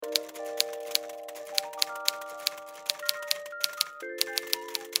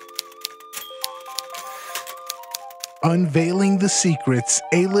unveiling the secrets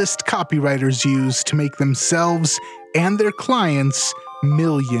A-list copywriters use to make themselves and their clients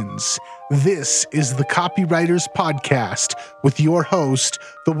millions. This is the Copywriters Podcast with your host,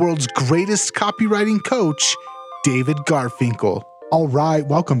 the world's greatest copywriting coach, David Garfinkel. All right,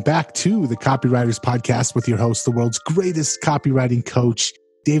 welcome back to the Copywriters Podcast with your host, the world's greatest copywriting coach.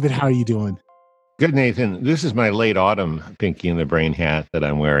 David, how are you doing? Good, Nathan. This is my late autumn Pinky in the Brain hat that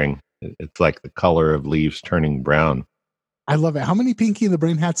I'm wearing. It's like the color of leaves turning brown. I love it. How many Pinky in the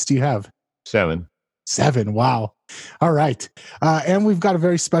Brain hats do you have? 7. 7. Wow. All right. And we've got a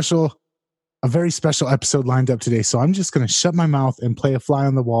very special episode lined up today. So I'm just going to shut my mouth and play a fly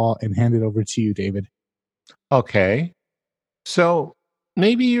on the wall and hand it over to you, David. Okay. So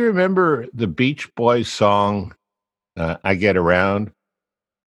maybe you remember the Beach Boys song, I Get Around.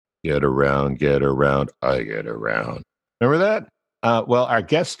 Get around, I get around. Remember that? Well, our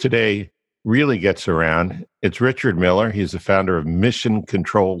guest today really gets around. It's Richard Miller. He's the founder of Mission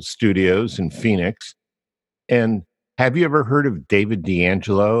Control Studios in Phoenix. And have you ever heard of David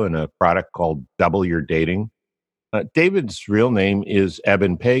D'Angelo and a product called Double Your Dating? David's real name is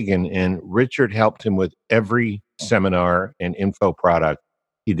Eben Pagan, and Richard helped him with every seminar and info product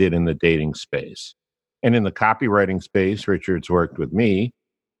he did in the dating space. And in the copywriting space, Richard's worked with me,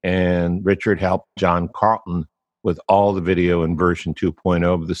 and Richard helped John Carlton with all the video in version 2.0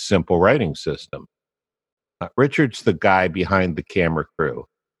 of the Simple Writing System. Richard's the guy behind the camera crew.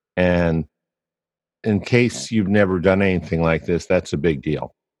 And in case you've never done anything like this, that's a big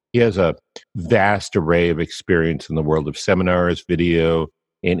deal. He has a vast array of experience in the world of seminars, video,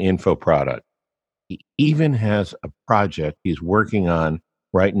 and info product. He even has a project he's working on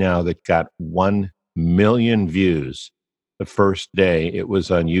right now that got 1 million views the first day it was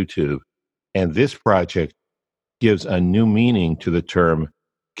on YouTube. And this project gives a new meaning to the term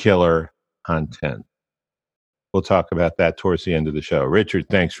killer content. We'll talk about that towards the end of the show. Richard,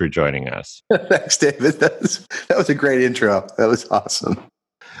 thanks for joining us. Thanks, David. That was a great intro. That was awesome.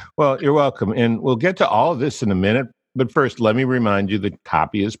 Well, you're welcome. And we'll get to all of this in a minute. But first, let me remind you that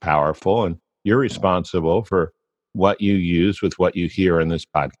copy is powerful and you're responsible for what you use with what you hear in this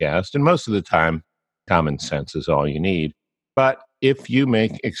podcast. And most of the time, common sense is all you need. But if you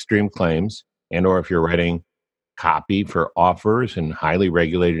make extreme claims and or if you're writing copy for offers in highly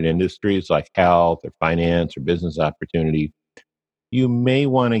regulated industries like health or finance or business opportunity, you may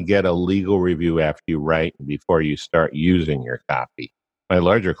want to get a legal review after you write before you start using your copy. My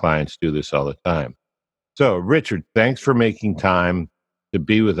larger clients do this all the time. So, Richard, thanks for making time to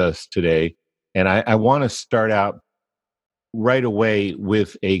be with us today. And I want to start out right away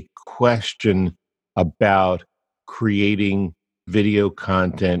with a question about creating video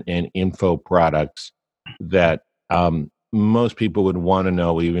content and info products that most people would want to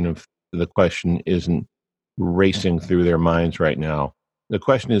know, even if the question isn't racing through their minds right now. The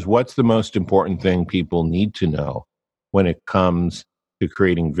question is, what's the most important thing people need to know when it comes to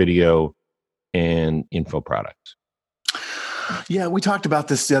creating video and info products? Yeah, we talked about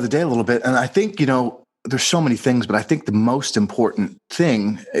this the other day a little bit. And I think, there's so many things, but I think the most important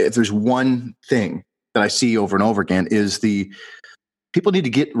thing, if there's one thing that I see over and over again, is people need to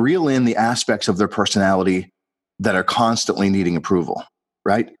get real in the aspects of their personality that are constantly needing approval,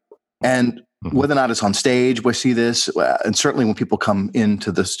 right? And whether or not it's on stage, we see this, and certainly when people come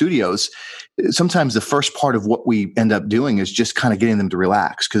into the studios, sometimes the first part of what we end up doing is just kind of getting them to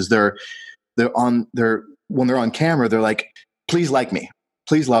relax, because when they're on camera, they're like, please like me,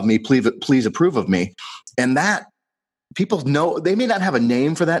 please love me, please approve of me. And that people know, they may not have a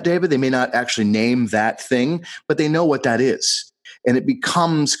name for that, David. They may not actually name that thing, but they know what that is. And it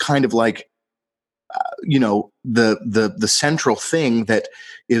becomes kind of like, the central thing that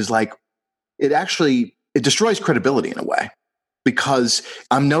is like, it destroys credibility in a way, because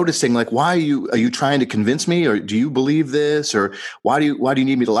I'm noticing, like, why are you trying to convince me, or do you believe this, or why do you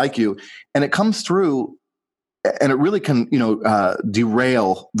need me to like you? And it comes through, and it really can,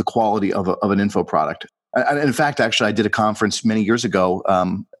 derail the quality of an info product. And in fact, actually, I did a conference many years ago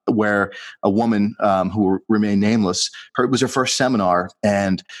where a woman who remained nameless, it was her first seminar,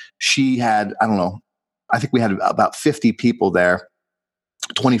 and she had, I think we had about 50 people there,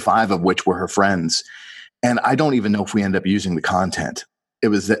 25 of which were her friends. And I don't even know if we end up using the content. It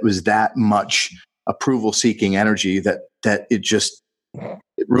was that much approval-seeking energy that it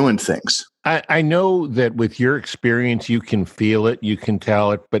ruined things. I know that with your experience, you can feel it, you can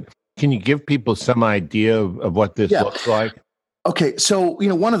tell it, but can you give people some idea of what this looks like? Okay, so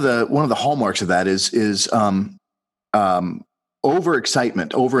one of the hallmarks of that is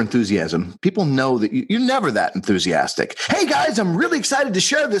overexcitement, over enthusiasm. People know that you're never that enthusiastic. Hey guys, I'm really excited to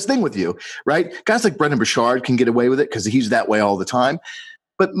share this thing with you, right? Guys like Brendan Burchard can get away with it because he's that way all the time.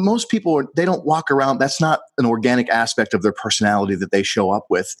 But most people, they don't walk around. That's not an organic aspect of their personality that they show up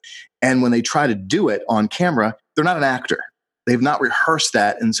with. And when they try to do it on camera, they're not an actor. They've not rehearsed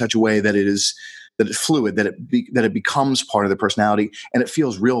that in such a way that it's fluid, that it becomes part of their personality, and it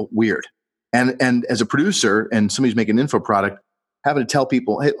feels real weird. And as a producer and somebody's making an info product, having to tell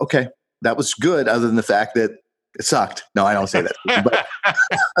people, hey, okay, that was good, other than the fact that it sucked. No, I don't say that. But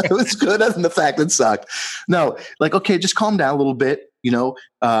it was good other than the fact that it sucked. No, like, okay, just calm down a little bit. You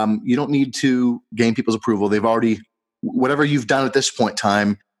don't need to gain people's approval. They've already, whatever you've done at this point in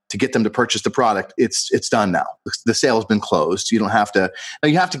time to get them to purchase the product, it's done now. The sale has been closed. You don't have to. Now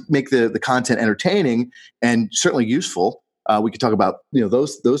you have to make the content entertaining and certainly useful. We could talk about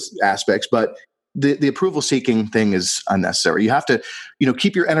those aspects, but the approval seeking thing is unnecessary. You have to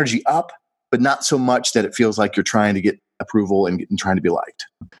keep your energy up, but not so much that it feels like you're trying to get approval and trying to be liked.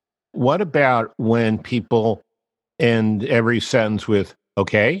 What about when people end every sentence with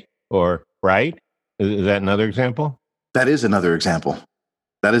 "okay" or "right"? Is that another example? That is another example.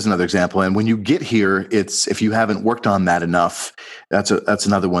 And when you get here, if you haven't worked on that enough, that's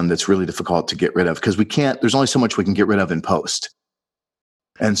another one that's really difficult to get rid of, because there's only so much we can get rid of in post.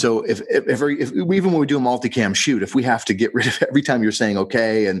 And so if even when we do a multicam shoot, if we have to get rid of every time you're saying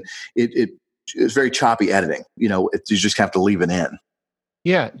okay, and it's very choppy editing, you just have to leave it in.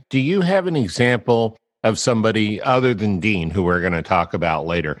 Yeah. Do you have an example of somebody other than Dean, who we're going to talk about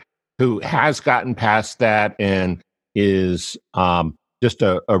later, who has gotten past that and is just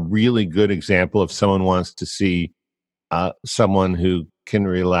a really good example of someone wants to see someone who can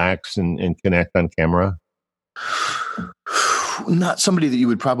relax and connect on camera? Not somebody that you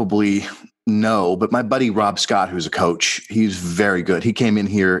would probably know, but my buddy Rob Scott, who's a coach, he's very good. He came in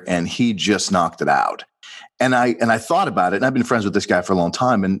here and he just knocked it out. And I thought about it, and I've been friends with this guy for a long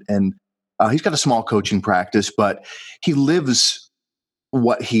time, and he's got a small coaching practice, but he lives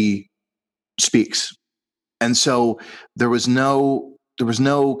what he speaks. And so there was no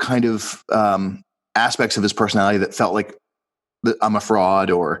kind of aspects of his personality that felt like I'm a fraud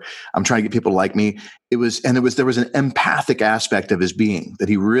or I'm trying to get people to like me. There was an empathic aspect of his being that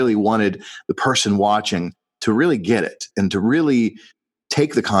he really wanted the person watching to really get it and to really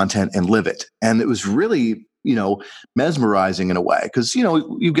take the content and live it. And it was really, mesmerizing in a way, because,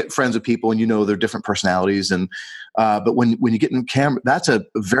 you get friends with people and their different personalities. And, but when you get in camera, that's a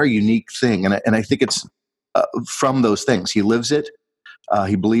very unique thing. And I think it's from those things. He lives it.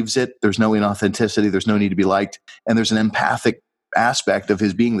 He believes it. There's no inauthenticity. There's no need to be liked. And there's an empathic aspect of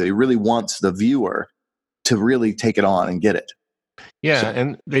his being that he really wants the viewer to really take it on and get it. Yeah.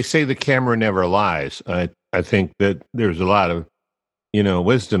 And they say the camera never lies. I think that there's a lot of,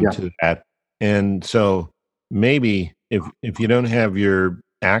 wisdom to that. And so maybe if you don't have your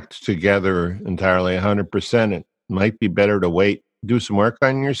act together entirely 100%, it might be better to wait, do some work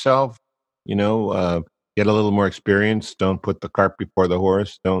on yourself, get a little more experience. Don't put the cart before the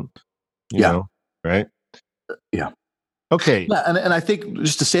horse. Don't, right? Yeah. Okay. Yeah, and I think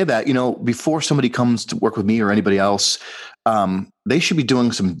just to say that, before somebody comes to work with me or anybody else, they should be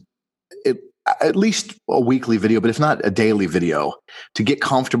doing at least a weekly video, but if not a daily video, to get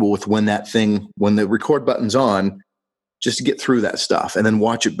comfortable with when the record button's on, just to get through that stuff and then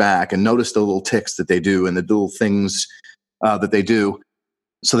watch it back and notice the little ticks that they do and the little things that they do,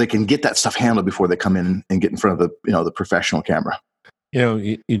 so they can get that stuff handled before they come in and get in front of the professional camera.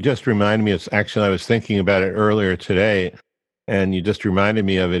 You just reminded me I was thinking about it earlier today, and you just reminded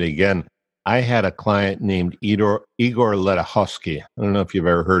me of it again. I had a client named Igor Letahowski. I don't know if you've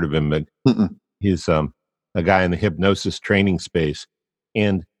ever heard of him, but he's a guy in the hypnosis training space.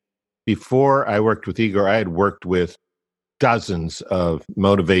 And before I worked with Igor, I had worked with dozens of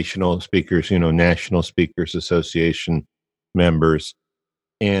motivational speakers, National Speakers Association members.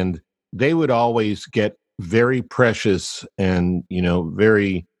 And they would always get very precious and,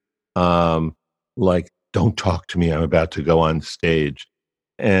 very like, don't talk to me, I'm about to go on stage,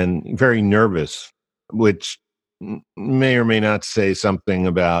 and very nervous, which may or may not say something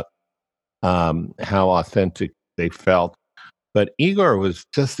about how authentic they felt. But Igor was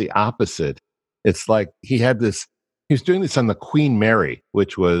just the opposite. It's like he was doing this on the Queen Mary,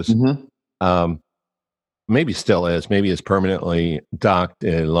 which was maybe still is, maybe is permanently docked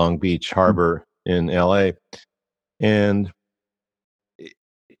in Long Beach Harbor in LA. And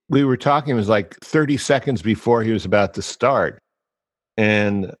we were talking, it was like 30 seconds before he was about to start.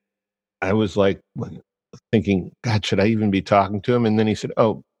 And I was like thinking, God, should I even be talking to him? And then he said,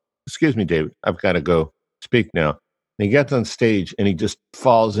 oh, excuse me, David, I've got to go speak now. And he gets on stage and he just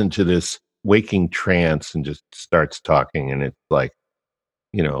falls into this waking trance and just starts talking. And it's like,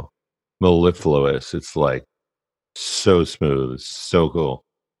 mellifluous. It's like so smooth. It's so cool.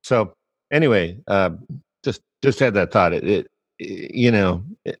 So anyway, just had that thought.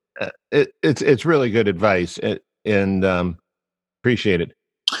 It's really good advice, and appreciate it.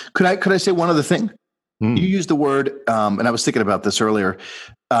 Could I say one other thing? Hmm. You used the word, and I was thinking about this earlier.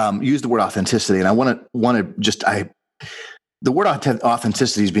 You used the word authenticity, and I want to the word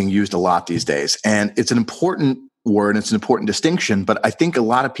authenticity is being used a lot these days, and it's an important word. It's an important distinction, but I think a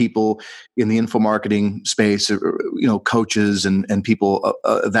lot of people in the info marketing space, coaches and people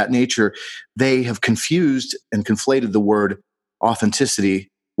of that nature, they have confused and conflated the word authenticity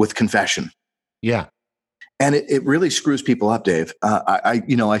with confession. Yeah. And it really screws people up, Dave.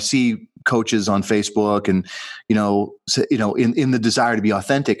 I see coaches on Facebook and, in the desire to be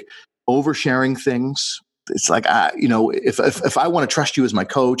authentic, oversharing things. It's like, if I want to trust you as my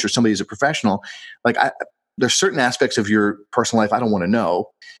coach or somebody as a professional, there's certain aspects of your personal life I don't want to know.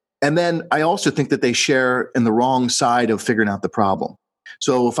 And then I also think that they share in the wrong side of figuring out the problem.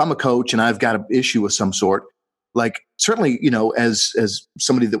 So if I'm a coach and I've got an issue of some sort, certainly, as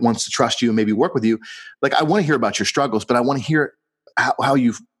somebody that wants to trust you and maybe work with you, I want to hear about your struggles, but I want to hear how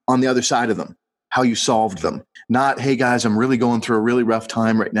you've on the other side of them, how you solved them. Not, hey guys, I'm really going through a really rough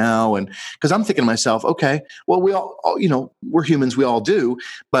time right now. And because I'm thinking to myself, okay, well, we all, we're humans, we all do.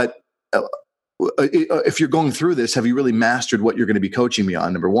 But if you're going through this, have you really mastered what you're going to be coaching me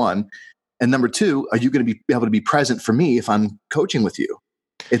on? Number one. And number two, are you going to be able to be present for me if I'm coaching with you?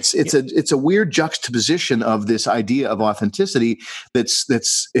 It's a weird juxtaposition of this idea of authenticity that's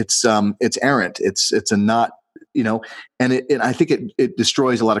errant. It's a not, and I think it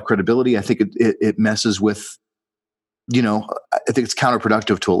destroys a lot of credibility. I think it messes with, I think it's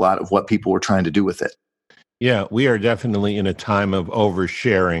counterproductive to a lot of what people were trying to do with it. Yeah, we are definitely in a time of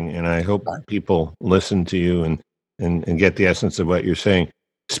oversharing, and I hope people listen to you and get the essence of what you're saying.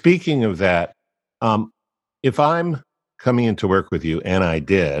 Speaking of that, if I'm coming into work with you, and I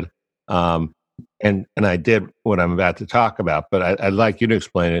did, and I did what I'm about to talk about, but I'd like you to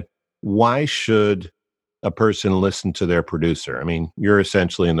explain it. Why should a person listen to their producer? I mean, you're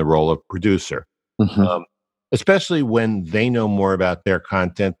essentially in the role of producer, especially when they know more about their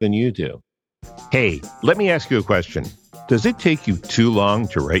content than you do. Hey, let me ask you a question. Does it take you too long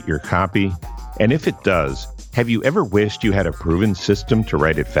to write your copy? And if it does, have you ever wished you had a proven system to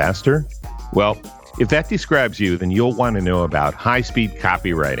write it faster? Well, if that describes you, then you'll want to know about high-speed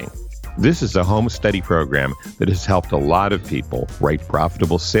copywriting. This is a home study program that has helped a lot of people write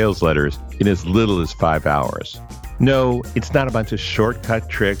profitable sales letters in as little as 5 hours. No, it's not a bunch of shortcut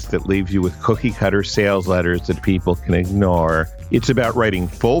tricks that leave you with cookie-cutter sales letters that people can ignore. It's about writing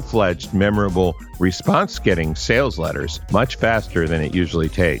full-fledged, memorable, response-getting sales letters much faster than it usually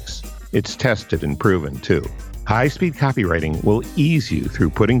takes. It's tested and proven, too. High-speed copywriting will ease you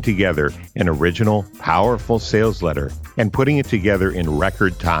through putting together an original, powerful sales letter and putting it together in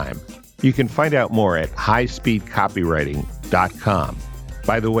record time. You can find out more at highspeedcopywriting.com.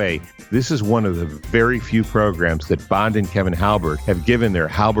 By the way, this is one of the very few programs that Bond and Kevin Halbert have given their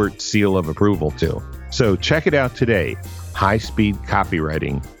Halbert seal of approval to. So check it out today,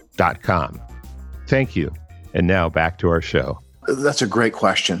 highspeedcopywriting.com. Thank you. And now back to our show. That's a great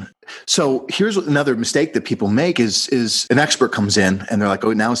question. So here's another mistake that people make is an expert comes in and they're like,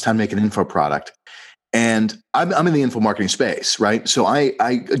 oh, now it's time to make an info product. And I'm in the info marketing space, right? So I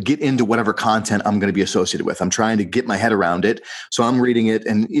get into whatever content I'm going to be associated with. I'm trying to get my head around it. So I'm reading it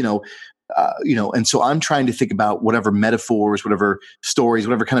and, and so I'm trying to think about whatever metaphors, whatever stories,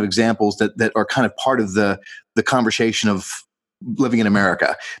 whatever kind of examples that are kind of part of the conversation of living in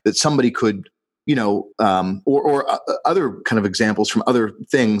America that somebody could, or other kind of examples from other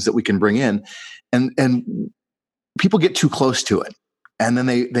things that we can bring in, and people get too close to it. And then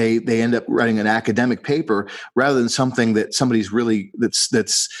they end up writing an academic paper rather than something that somebody's really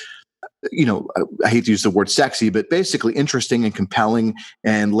that's I hate to use the word sexy, but basically interesting and compelling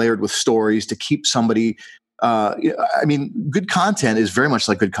and layered with stories to keep somebody. Good content is very much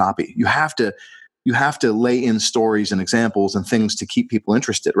like good copy. You have to lay in stories and examples and things to keep people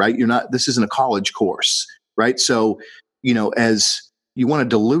interested, right? This isn't a college course, right? So, as you want to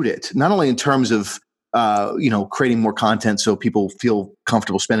dilute it, not only in terms of creating more content so people feel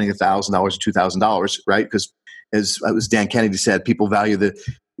comfortable spending $1,000 or $2,000, right? Because as Dan Kennedy said, people value the,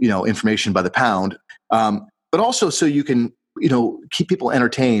 information by the pound. But also so you can, keep people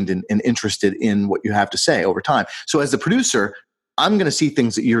entertained and interested in what you have to say over time. So as the producer, I'm going to see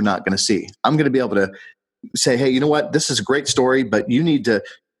things that you're not going to see. I'm going to be able to say, hey, you know what? This is a great story, but you need to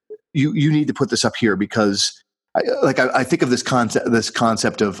put this up here because I think of this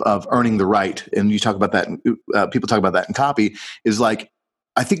concept of earning the right, and you talk about that. People talk about that in copy. Is like,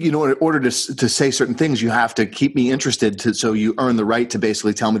 I think, in order to say certain things, you have to keep me interested, so you earn the right to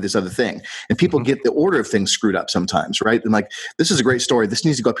basically tell me this other thing. And people get the order of things screwed up sometimes, right? And like, this is a great story. This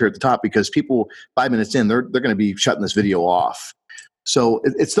needs to go up here at the top because people 5 minutes in, they're going to be shutting this video off. So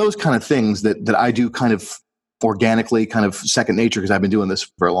it's those kind of things that I do kind of organically, kind of second nature, because I've been doing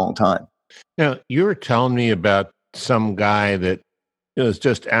this for a long time. Now, you were telling me about some guy that was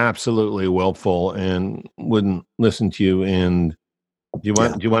just absolutely willful and wouldn't listen to you. And do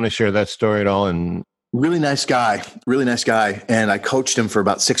you want to share that story at all? And really nice guy. And I coached him for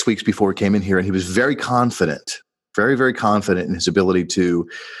about 6 weeks before he came in here, and he was very confident, very, very confident in his ability to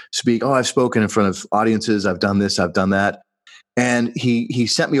speak. Oh, I've spoken in front of audiences. I've done this. I've done that. And he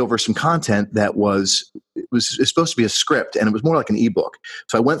sent me over some content that was supposed to be a script, and it was more like an ebook.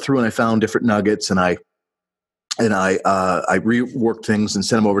 So I went through and I found different nuggets, and I reworked things and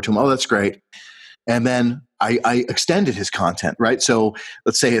sent them over to him. Oh, that's great. And then I extended his content, right? So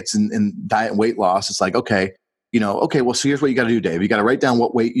let's say it's in diet and weight loss. It's like, okay, well, so here's what you got to do, Dave. You got to write down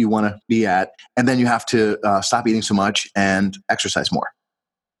what weight you want to be at, and then you have to stop eating so much and exercise more.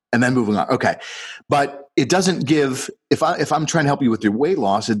 And then moving on. Okay. But it doesn't give, if I'm trying to help you with your weight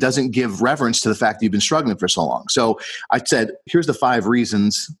loss, it doesn't give reverence to the fact that you've been struggling for so long. So I said, here's the 5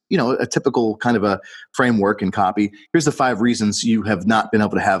 reasons, a typical kind of a framework and copy. Here's the 5 reasons you have not been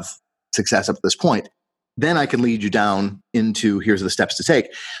able to have success up to this point. Then I can lead you down into here's the steps to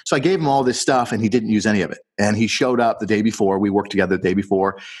take. So I gave him all this stuff, and he didn't use any of it. And he showed up the day before. We worked together the day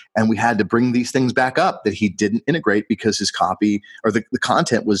before, and we had to bring these things back up that he didn't integrate because his copy or the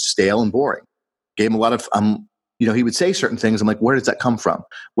content was stale and boring. Gave him a lot of, he would say certain things. I'm like, where does that come from?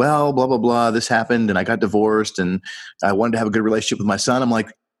 Well, blah, blah, blah. This happened, and I got divorced, and I wanted to have a good relationship with my son. I'm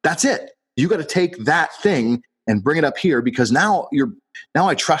like, that's it. You got to take that thing and bring it up here, because now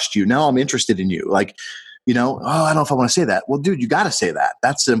I trust you. Now I'm interested in you. Like, I don't know if I want to say that. Well, dude, you got to say that.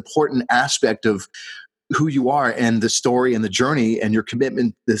 That's an important aspect of who you are and the story and the journey and your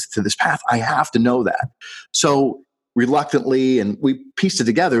commitment to this path. I have to know that. So reluctantly, and we pieced it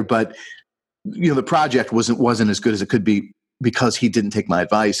together, but the project wasn't as good as it could be because he didn't take my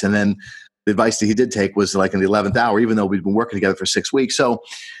advice. And then the advice that he did take was like in the 11th hour, even though we'd been working together for 6 weeks. So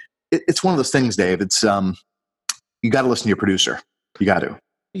it's one of those things, Dave. It's you got to listen to your producer. You got to.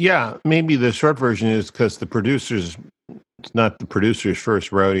 Yeah, maybe the short version is because it's not the producer's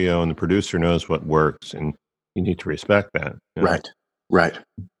first rodeo, and the producer knows what works, and you need to respect that. Right.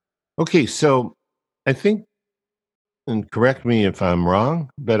 Okay, so I think, and correct me if I'm wrong,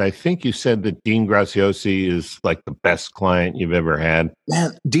 but I think you said that Dean Graziosi is like the best client you've ever had.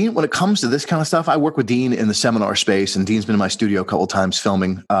 Man, Dean, when it comes to this kind of stuff, I work with Dean in the seminar space, and Dean's been in my studio a couple of times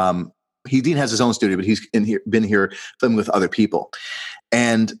filming. Dean has his own studio, but he's been here filming with other people.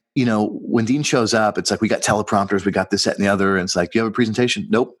 And, when Dean shows up, it's like, we got teleprompters, we got this, that, and the other. And it's like, do you have a presentation?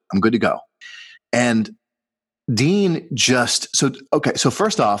 Nope, I'm good to go. And Dean so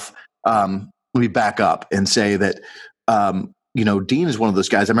first off, let me back up and say that, Dean is one of those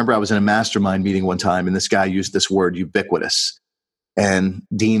guys. I remember I was in a mastermind meeting one time, and this guy used this word, ubiquitous. And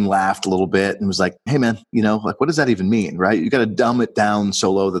Dean laughed a little bit and was like, hey man, like, what does that even mean? Right? You got to dumb it down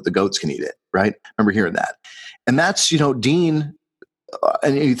so low that the goats can eat it. Right? I remember hearing that. And that's, Dean,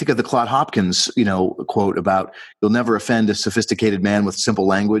 and you think of the Claude Hopkins, quote about, you'll never offend a sophisticated man with simple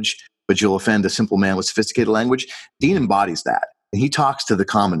language, but you'll offend a simple man with sophisticated language. Dean embodies that. And he talks to the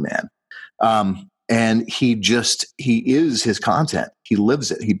common man. And he is his content. He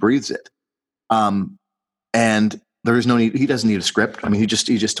lives it. He breathes it. And there is no need. He doesn't need a script. I mean, he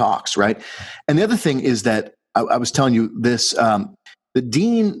just talks, right? And the other thing is that I was telling you this, the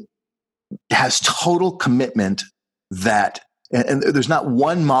Dean has total commitment that, and there's not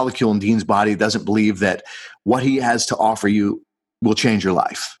one molecule in Dean's body that doesn't believe that what he has to offer you will change your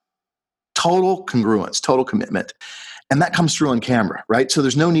life. Total congruence, total commitment. And that comes through on camera, right? So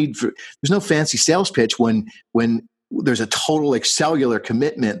there's no fancy sales pitch when there's a total cellular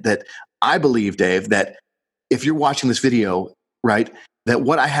commitment that I believe, Dave, that if you're watching this video, right, that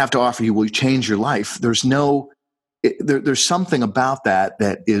what I have to offer you will change your life. There's something about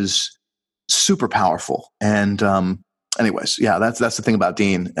that is super powerful. And anyways, yeah, that's the thing about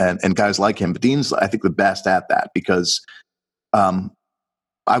Dean and guys like him. But Dean's, I think, the best at that, because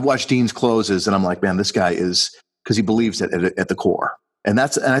I've watched Dean's closes and I'm like, man, this guy is, because he believes it at the core. And I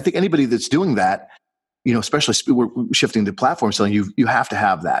think anybody that's doing that, especially we're shifting to platform selling, you have to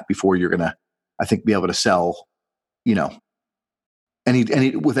have that before you're going to, I think, be able to sell,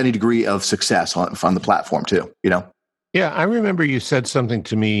 any with any degree of success on the platform too, Yeah, I remember you said something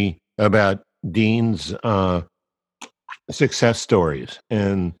to me about Dean's success stories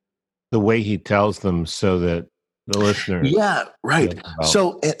and the way he tells them so that the listener. Yeah, right.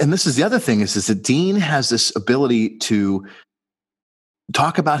 So, and this is the other thing is that Dean has this ability to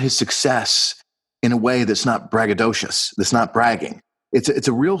talk about his success in a way that's not braggadocious, that's not bragging. It's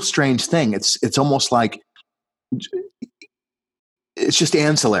a real strange thing. It's almost like it's just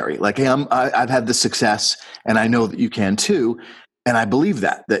ancillary. Like, hey, I've had this success, and I know that you can too, and I believe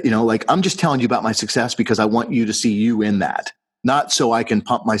that like I'm just telling you about my success because I want you to see you in that, not so I can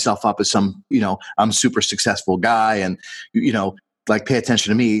pump myself up as some I'm a super successful guy and like pay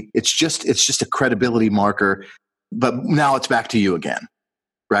attention to me. It's just a credibility marker. But now it's back to you again,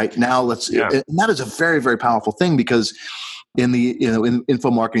 right? Now and that is a very, very powerful thing because in the in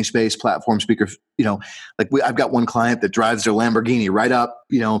info marketing space, platform speaker, like I've got one client that drives their Lamborghini right up,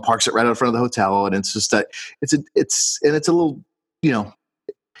 parks it right out in front of the hotel, and it's just it's a little,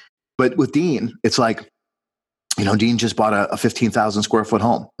 but with Dean, it's like, Dean just bought a 15,000 square foot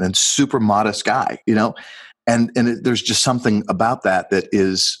home and super modest guy, and there's just something about that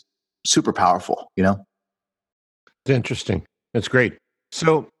is super powerful, It's interesting. That's great.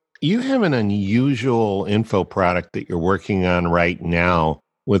 So you have an unusual info product that you're working on right now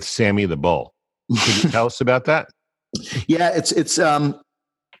with Sammy the Bull. Can you tell us about that? Yeah, it's not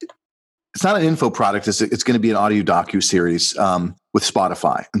an info product. It's going to be an audio docu-series with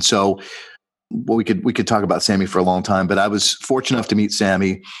Spotify. And so we could talk about Sammy for a long time, but I was fortunate enough to meet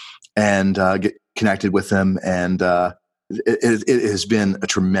Sammy and get connected with him. And it has been a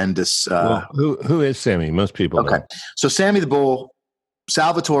tremendous... who is Sammy? Most people know. So Sammy the Bull,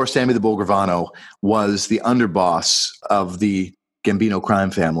 Salvatore Sammy the Bull Gravano, was the underboss of the Gambino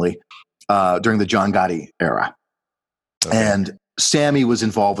crime family during the John Gotti era. Okay. And Sammy was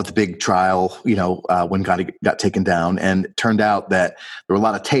involved with the big trial, when Gotti got taken down. And it turned out that there were a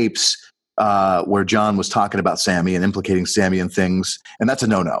lot of tapes where John was talking about Sammy and implicating Sammy in things. And that's a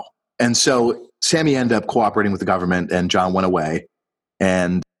no-no. And so Sammy ended up cooperating with the government and John went away.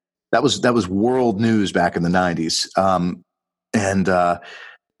 And that was world news back in the 90s. I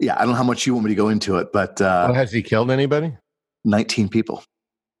don't know how much you want me to go into it, but has he killed anybody? 19 people.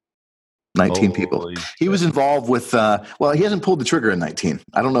 19 people. He was involved with, he hasn't pulled the trigger in 19.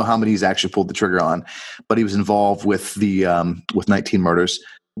 I don't know how many he's actually pulled the trigger on, but he was involved with the with 19 murders.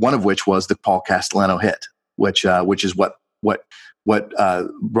 One of which was the Paul Castellano hit, which is what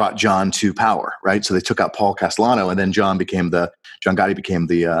brought John to power, right? So they took out Paul Castellano, and then John Gotti became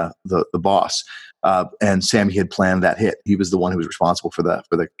the boss. And Sammy had planned that hit. He was the one who was responsible for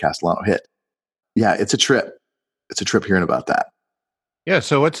the Castellano hit. Yeah, it's a trip. It's a trip hearing about that. Yeah.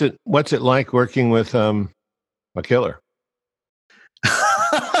 So what's it like working with a killer?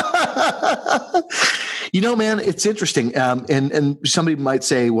 Man, it's interesting. And somebody might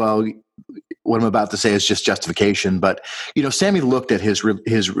say, well, what I'm about to say is just justification. But, Sammy looked at his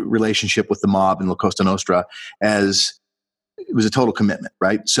relationship with the mob in La Cosa Nostra as it was a total commitment,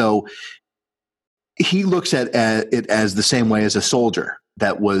 right? So he looks at it as the same way as a soldier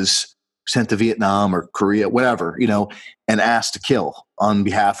that was sent to Vietnam or Korea, whatever, and asked to kill on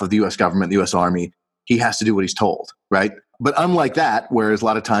behalf of the U.S. government, the U.S. Army. He has to do what he's told, right? But unlike that, whereas a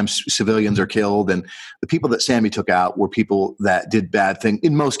lot of times civilians are killed, and the people that Sammy took out were people that did bad things,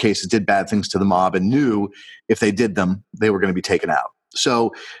 in most cases did bad things to the mob and knew if they did them, they were going to be taken out.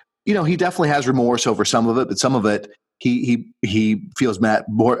 So, he definitely has remorse over some of it, but some of it he feels bad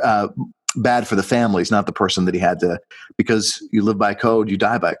for the families, not the person that he had to, because you live by code, you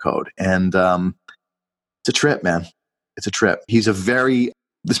die by code. And it's a trip, man. It's a trip. He's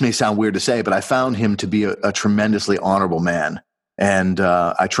this may sound weird to say, but I found him to be a tremendously honorable man. And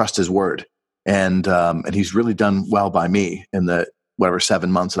I trust his word. And he's really done well by me in the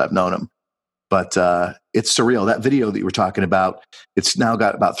 7 months that I've known him. But it's surreal. That video that you were talking about, it's now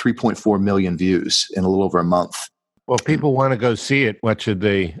got about 3.4 million views in a little over a month. Well, people want to go see it. What should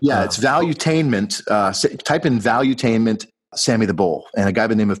they? Yeah, it's Valuetainment. Type in Valuetainment Sammy the Bull. And a guy by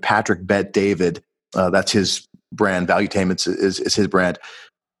the name of Patrick Bet David, that's his brand. Valuetainment is his brand.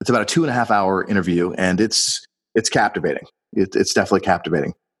 It's about a 2.5 hour interview, and it's captivating. It's definitely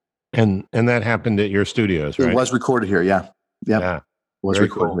captivating. And that happened at your studios, right? It was recorded here, yeah. Yeah. It was Very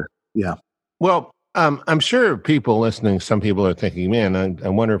recorded cool. here. Yeah. Well, I'm sure people listening, some people are thinking, man, I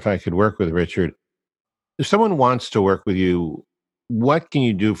wonder if I could work with Richard. If someone wants to work with you, what can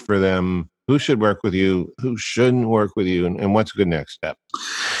you do for them? Who should work with you? Who shouldn't work with you? And what's a good next step?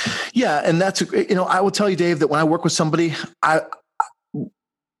 Yeah. And that's, I will tell you, Dave, that when I work with somebody,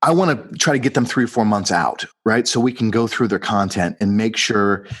 I want to try to get them 3 or 4 months out, right? So we can go through their content and make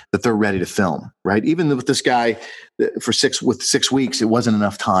sure that they're ready to film, right? Even with this guy for 6 weeks, it wasn't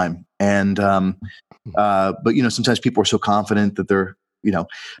enough time. And, but sometimes people are so confident that they're,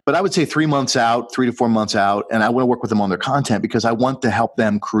 but I would say 3 months out, 3 to 4 months out. And I want to work with them on their content because I want to help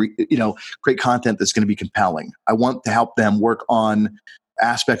them create content that's going to be compelling. I want to help them work on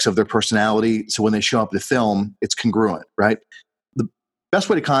aspects of their personality. So when they show up to film, it's congruent, right? The best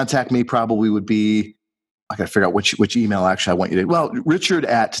way to contact me probably would be, I got to figure out which email actually I want you to, well,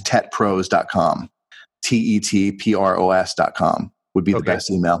 richard@tetpros.com, TETPROS.com would be the best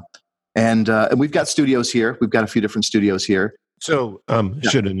email. And we've got studios here. We've got a few different studios here. So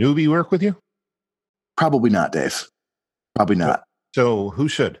should a newbie work with you? Probably not, Dave. Probably not. So who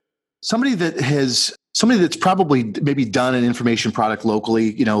should? Somebody that's probably maybe done an information product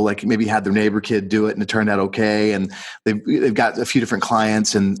locally, like maybe had their neighbor kid do it and it turned out okay. And they've got a few different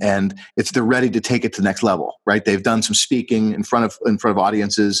clients and they're ready to take it to the next level, right? They've done some speaking in front of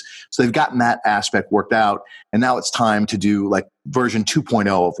audiences. So they've gotten that aspect worked out. And now it's time to do like version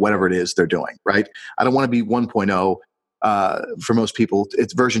 2.0 of whatever it is they're doing, right? I don't want to be 1.0. For most people,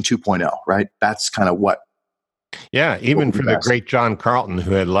 it's version 2.0, right? That's kind of what. Yeah, even for the great John Carlton,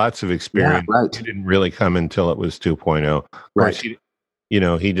 who had lots of experience, right. He didn't really come until it was 2.0. Of right. course,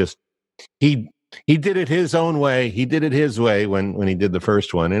 he did it his own way. He did it his way when he did the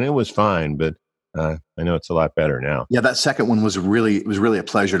first one, and it was fine. But I know it's a lot better now. Yeah, that second one was really a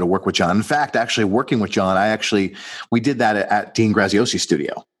pleasure to work with John. In fact, actually working with John, we did that at Dean Graziosi's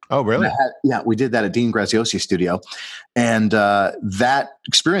studio. Oh, really? We did that at Dean Graziosi's studio. And that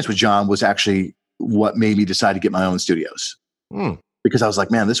experience with John was actually what made me decide to get my own studios. Because I was like,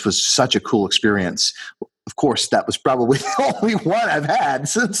 man, this was such a cool experience. Of course, that was probably the only one I've had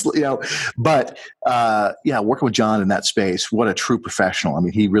since, but working with John in that space, what a true professional. I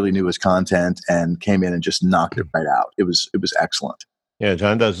mean, he really knew his content and came in and just knocked it right out. It was excellent. Yeah,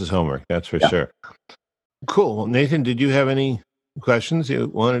 John does his homework. That's for sure. Cool. Well, Nathan, did you have any questions you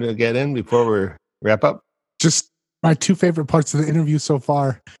wanted to get in before we wrap up? Just my 2 favorite parts of the interview so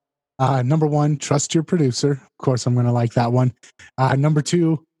far. Number 1, trust your producer. Of course, I'm going to like that one. Number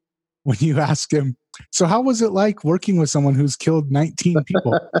 2, when you ask him, so how was it like working with someone who's killed 19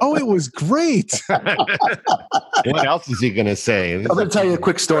 people? Oh, it was great. What else is he going to say? I'm going to tell you a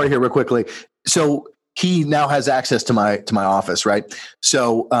quick story here real quickly. So he now has access to my office, right?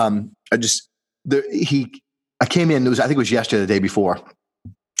 So I came in, I think it was yesterday, the day before.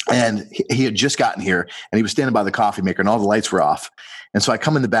 And he had just gotten here and he was standing by the coffee maker and all the lights were off. And so I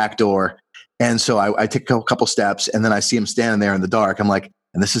come in the back door. And so I take a couple steps and then I see him standing there in the dark. I'm like,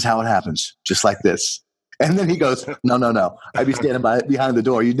 and this is how it happens, just like this. And then he goes, no. I'd be standing behind the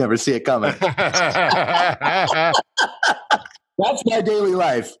door. You'd never see it coming. That's my daily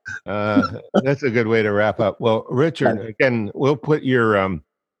life. That's a good way to wrap up. Well, Richard, again, we'll put your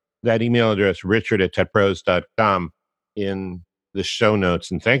that email address, richard@tetpros.com, in the show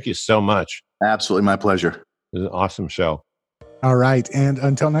notes. And thank you so much. Absolutely. My pleasure. It was an awesome show. All right. And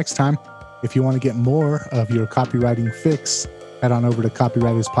until next time, if you want to get more of your copywriting fix, head on over to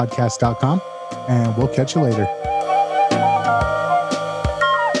copywriterspodcast.com and we'll catch you later.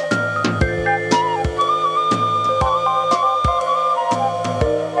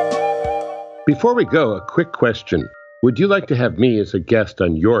 Before we go, a quick question. Would you like to have me as a guest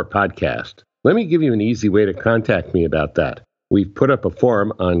on your podcast? Let me give you an easy way to contact me about that. We've put up a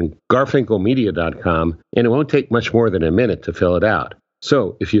form on garfinkelmedia.com, and it won't take much more than a minute to fill it out.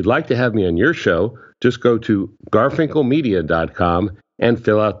 So if you'd like to have me on your show, just go to garfinkelmedia.com and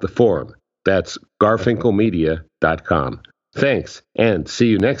fill out the form. That's garfinkelmedia.com. Thanks, and see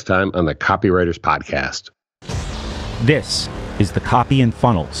you next time on the Copywriters Podcast. This is the Copy and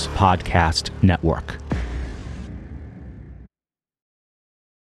Funnels Podcast Network.